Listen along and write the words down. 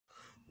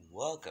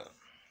Welcome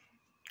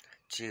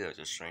to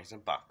the Strings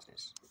and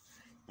Boxes.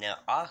 Now,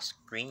 off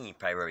screen, you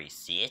probably already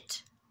see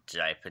it.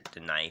 Did I put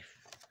the knife,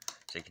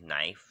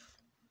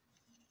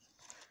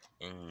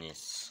 in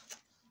this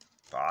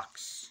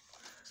box?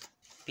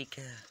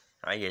 Because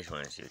I just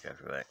want to see what's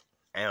after it.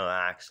 And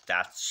relax,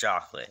 that's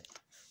chocolate,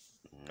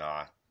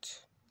 not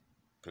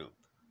poop.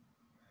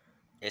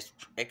 It's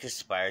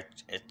expired.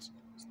 It's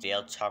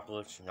stale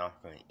chocolate. I'm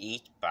not going to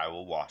eat, but I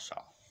will wash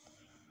off.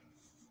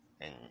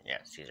 And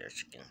yes, these are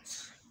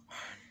chickens.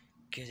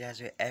 Because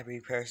that's what every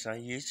person on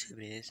YouTube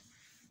is.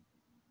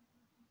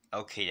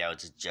 Okay, that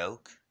was a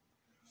joke.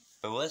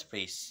 But it was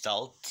pretty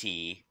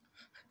salty.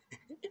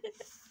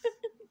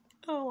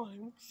 Oh,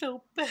 I'm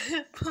so bad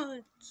at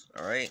puns.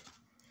 Alright.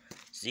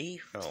 See,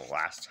 from the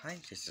last time,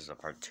 this is a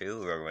part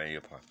 2. We're going to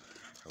do part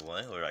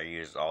 1 where I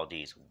use all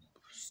these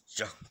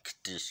junk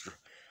destroy.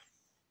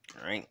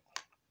 Alright.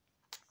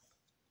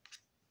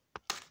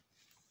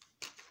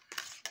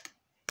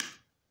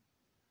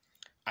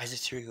 I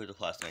just hope the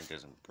plastic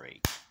doesn't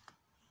break.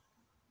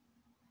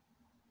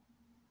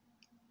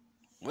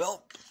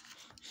 Well,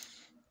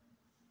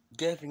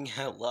 giving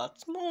out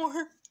lots more.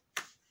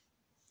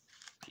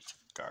 Piece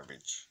of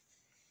garbage.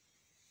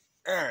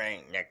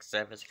 Alright, next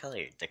up is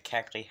color. To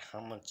calculate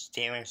how much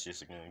damage this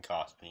is going to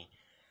cost me.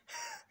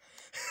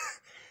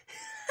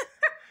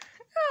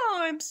 Oh,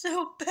 I'm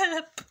so bad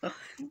at puns.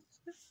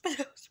 But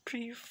that was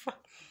pretty fun.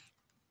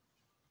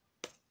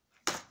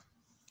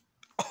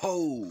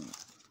 Oh!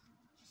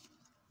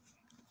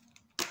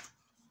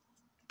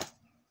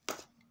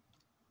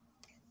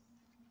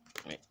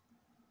 Wait.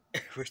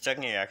 For a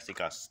second, it actually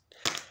cost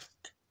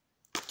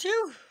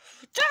 2.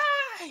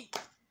 Die!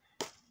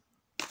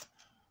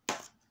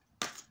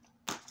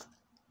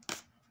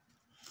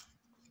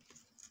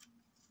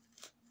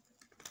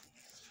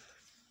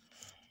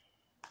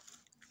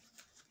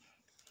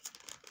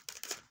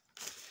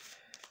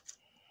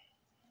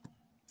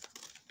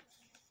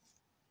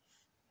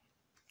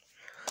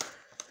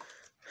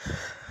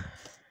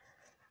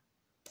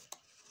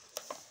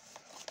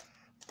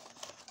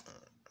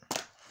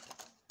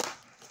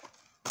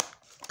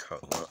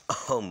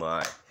 Oh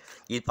my.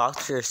 These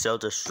boxes are so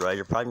destroyed,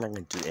 you're probably not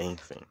going to do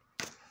anything.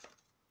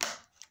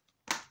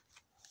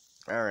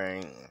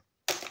 Alright.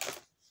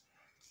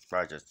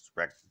 Probably just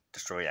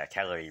destroy that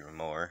calorie even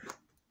more.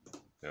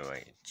 Go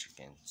away,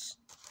 chickens.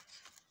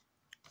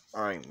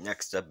 Alright,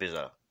 next up is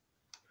a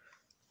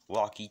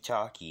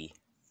walkie-talkie.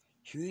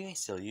 Who even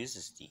still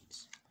uses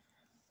these?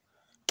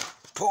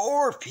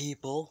 Poor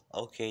people!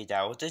 Okay,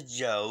 that was a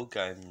joke.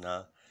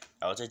 That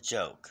was a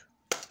joke.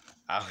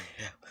 Oh,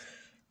 yeah.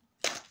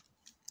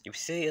 If you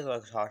say you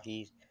like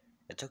talkies,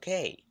 it's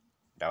okay.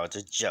 That was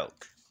a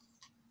joke.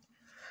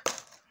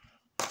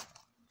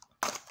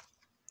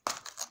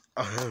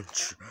 I'm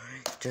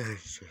trying to.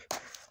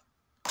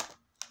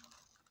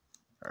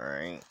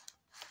 Alright.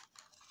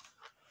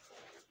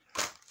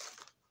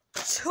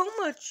 So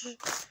much.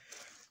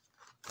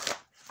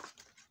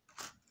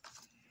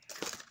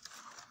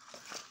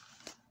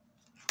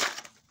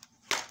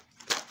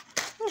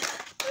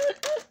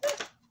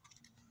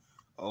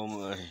 Oh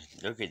my,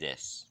 look at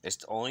this. It's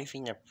the only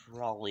thing that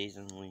probably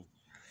isn't really...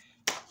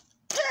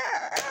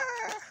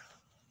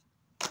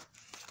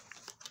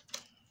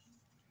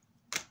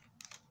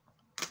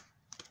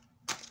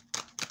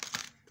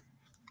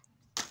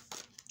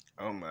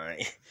 Oh my.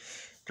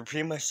 They're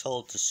pretty much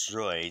all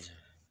destroyed.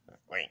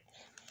 Wait.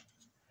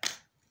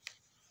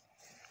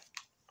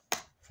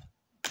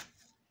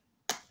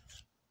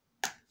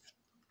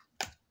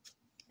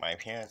 My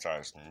parents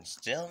are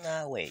still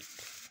not awake.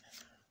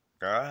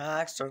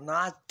 Relax, they're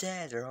not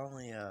dead. They're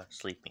only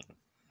sleeping.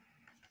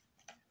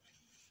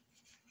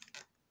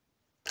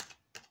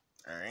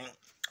 Alright.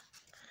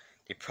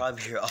 They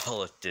probably hear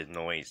all of the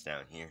noise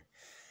down here.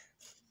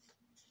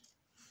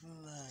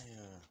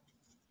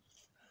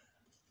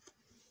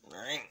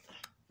 Alright.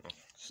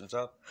 This is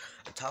up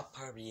the top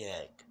part of the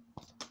egg.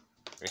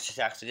 Which is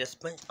actually just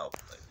split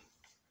open.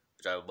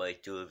 Which I would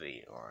like to do a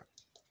video on.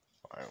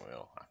 I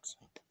will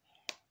actually.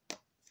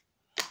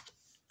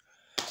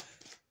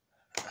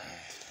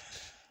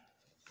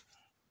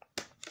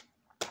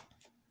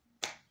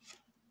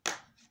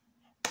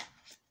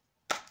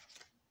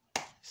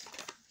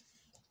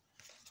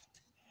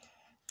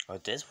 Oh,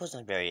 this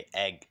wasn't very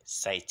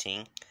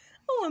exciting.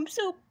 Oh, I'm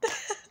so bad.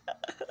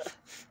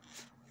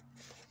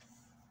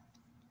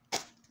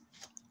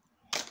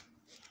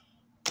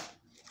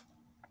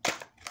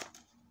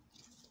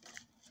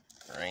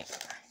 Right.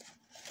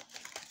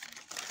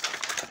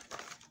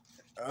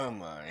 Oh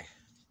my.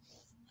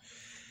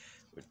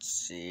 Let's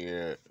see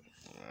it.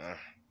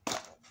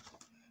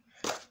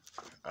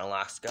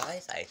 Alas,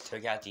 guys, I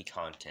took out the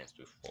contents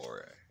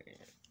before.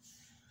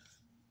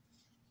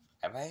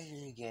 If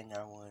I get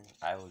another one,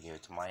 I will give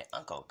it to my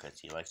uncle because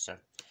he likes some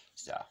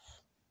stuff.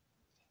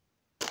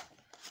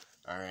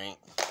 Alright.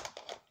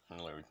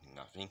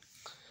 Nothing.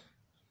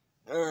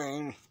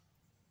 Alright.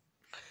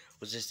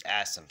 We'll just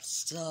add some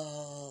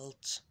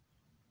salt.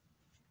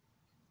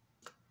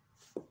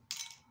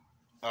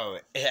 Oh,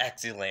 it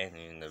actually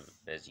landed in the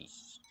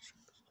veggies.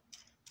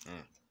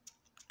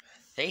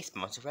 They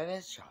sponsored by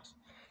Vegetables.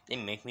 They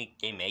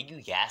made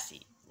you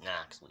gassy.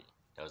 Nah, actually,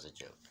 that was a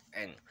joke.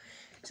 And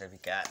so we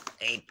got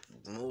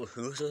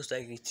who's most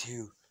likely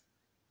to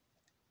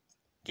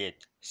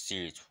get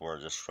seeds for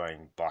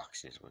destroying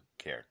boxes with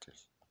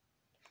characters.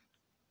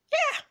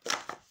 Yeah!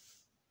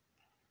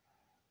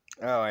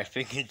 Oh, I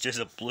think it's just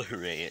a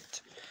Blu-ray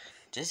it.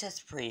 This is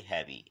pretty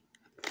heavy.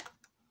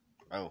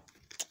 Oh,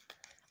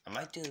 I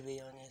might do a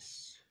video on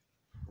this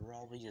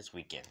probably this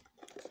weekend.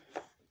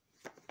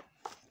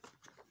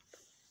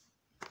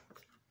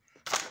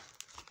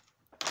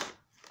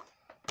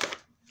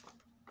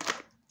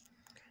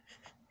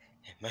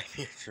 My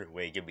future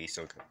way could be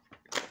so good.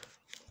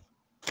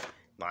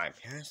 My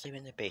parents live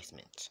in the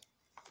basement.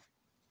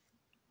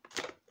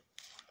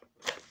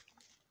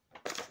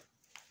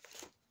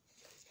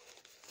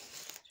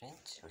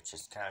 Which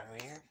is kind of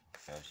weird.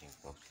 Most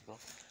people.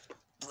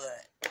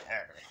 But,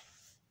 alright.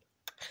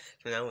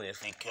 So now we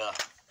think,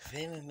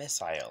 Famous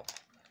Missile.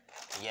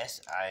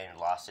 Yes, I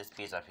lost this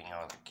piece, I think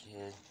I was a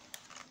kid.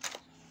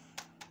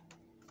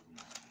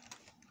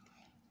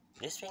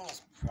 This thing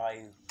is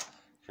probably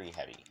pretty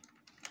heavy.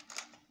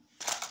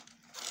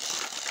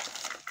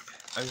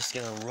 I'm just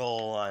gonna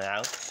roll on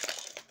out.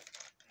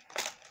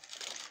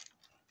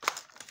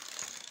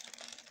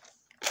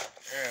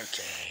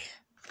 Okay.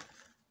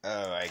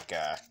 Oh, no, I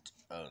gotta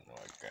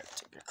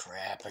take a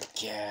crap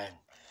again.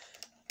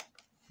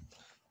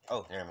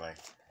 Oh, never mind.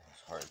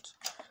 It's hard.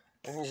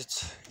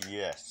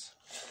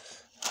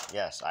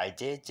 Yes, I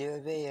did do a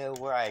video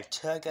where I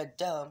took a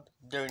dump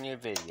during the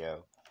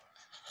video.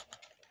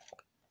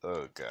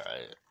 Oh,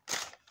 God.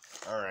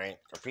 Alright,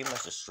 we're pretty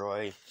much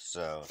destroyed,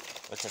 so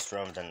let's just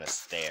throw them down the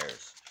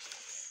stairs.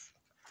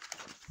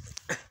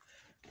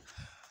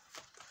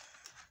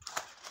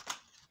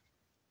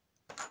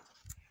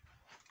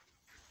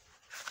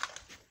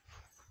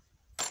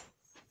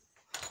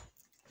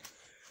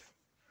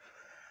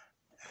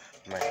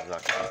 Might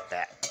luck with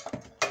that.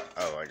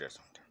 Oh, I just.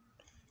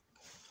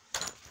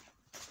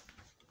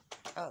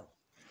 Oh.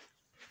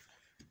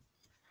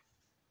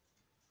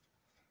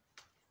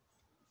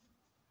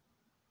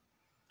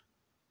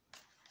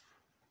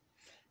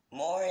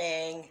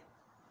 Morning.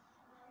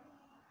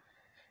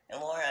 And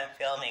Laura, I'm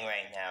filming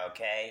right now,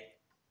 okay?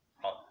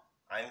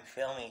 I'm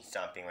filming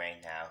something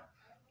right now.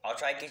 I'll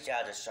try to get you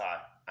out of the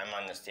shot. I'm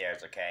on the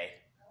stairs, okay?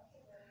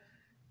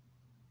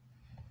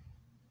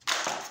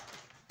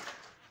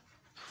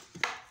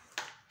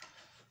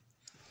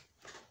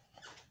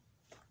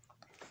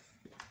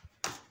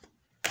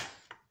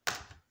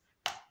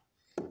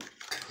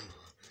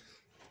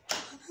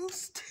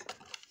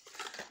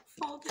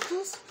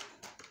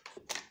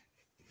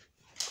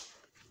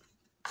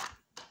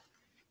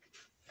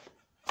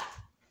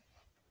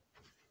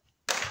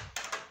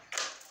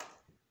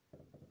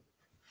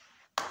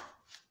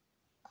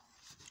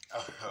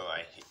 Oh,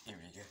 I hate you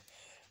again.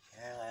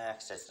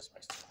 Access is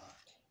my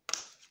stomach.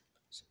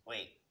 So,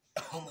 wait.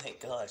 Oh my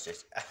gosh,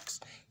 there's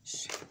access.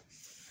 Shit.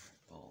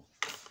 Oh.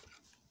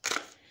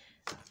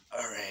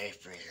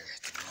 Alright, breather,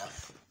 that's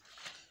enough.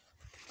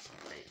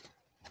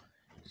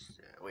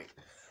 Wait,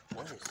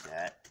 what is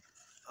that?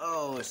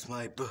 Oh, it's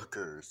my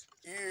bookers.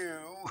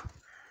 Ew.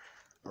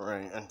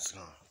 Alright, I'm just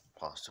gonna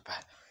pause the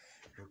back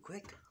real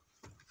quick.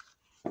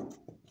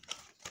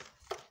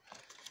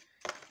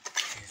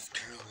 It's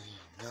currently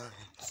 9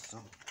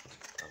 of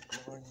the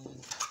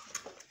morning.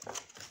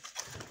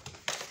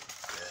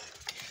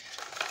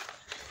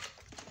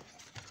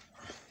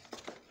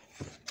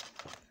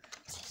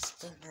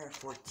 September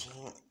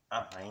 14.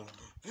 Alright.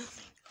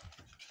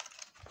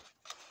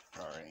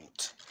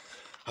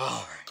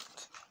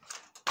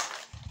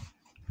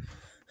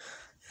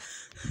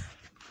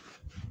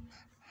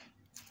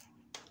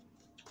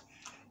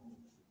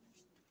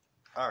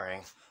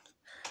 Alright.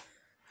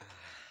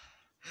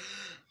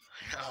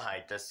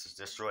 I just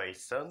destroyed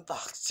some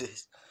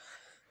boxes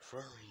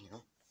for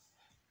real.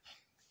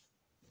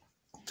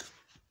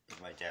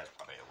 My dad's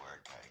probably at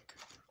work.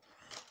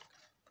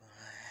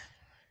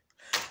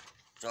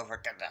 Don't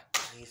forget to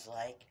please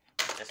like,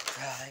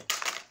 subscribe.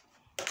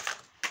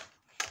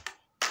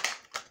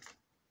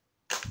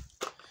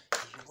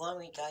 If you want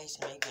me guys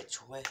to make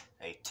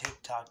a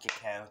TikTok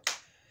account,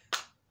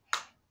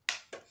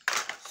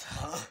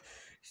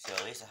 so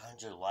at least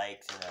 100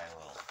 likes and I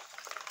will.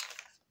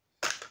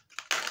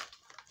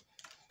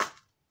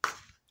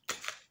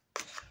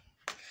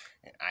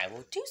 And I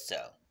will do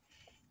so.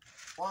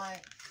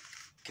 Why?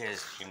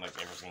 Because pretty much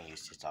everything you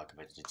used to talk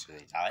about is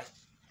really die.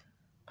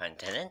 Pun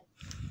intended.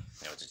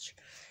 No, it's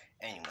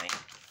anyway,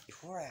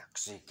 before I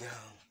actually go,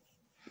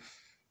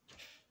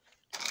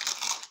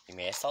 you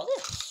may have saw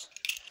this.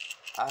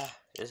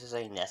 This is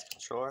a NES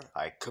controller.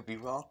 I could be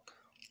wrong.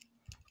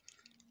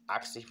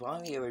 Actually, if you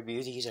want me to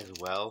review these as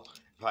well,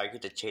 if I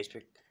get the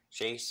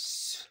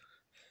chase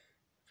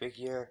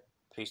figure,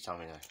 please tell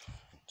me that.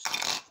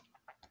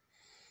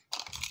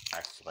 I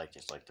actually like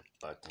this, like the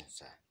buttons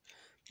that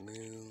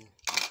move.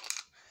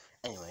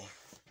 Anyway,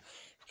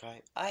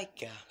 I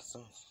got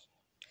some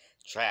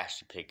trash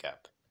to pick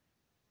up.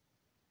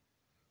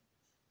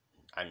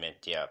 I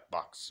meant the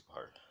box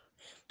part.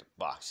 The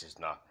box is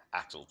not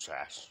actual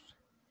trash.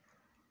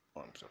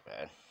 Oh, I'm so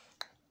bad.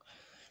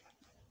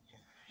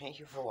 Thank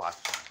you for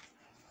watching.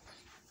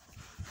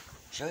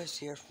 Show this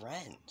to your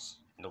friends.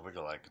 Don't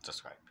forget to like and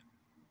subscribe.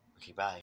 Okay, bye.